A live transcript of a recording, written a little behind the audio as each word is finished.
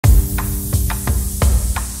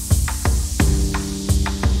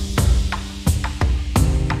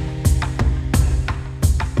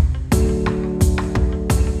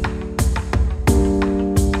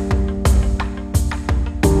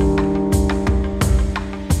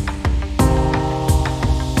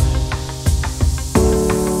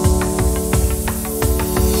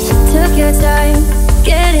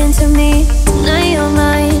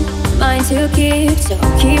to keep, so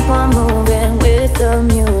keep on moving with the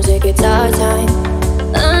music. It's our time.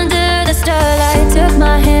 Under the starlight, took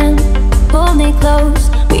my hand, pulled me close.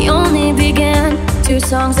 We only began 2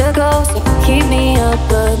 songs ago, so keep me up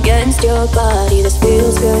against your body. This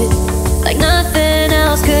feels good, like nothing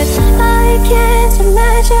else could. I can't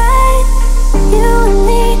imagine you and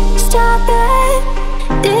me stopping.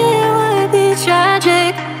 It would be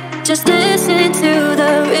tragic. Just listen to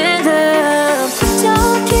the rhythm.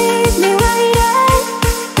 Don't keep me waiting.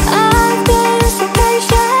 I've been so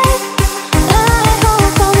patient. I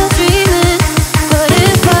hope I'm not dreaming, but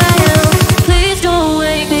if I am, please don't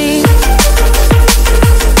wake me.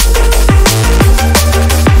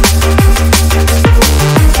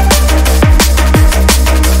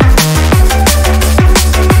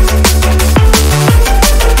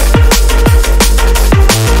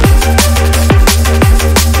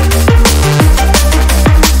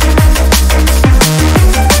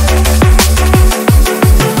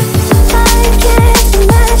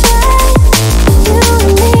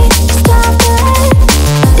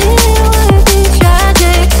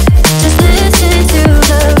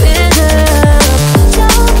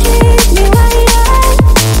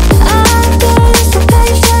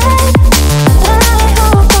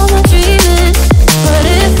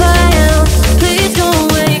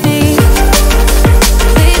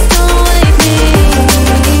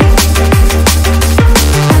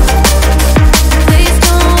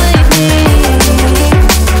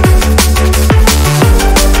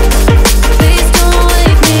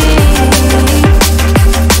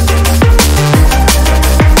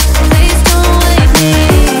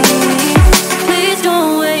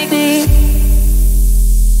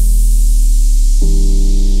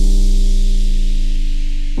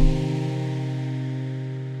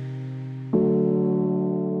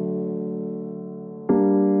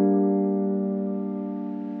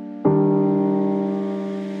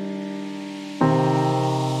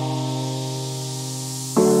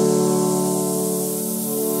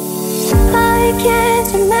 I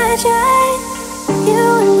can't imagine you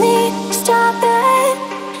and me stopping.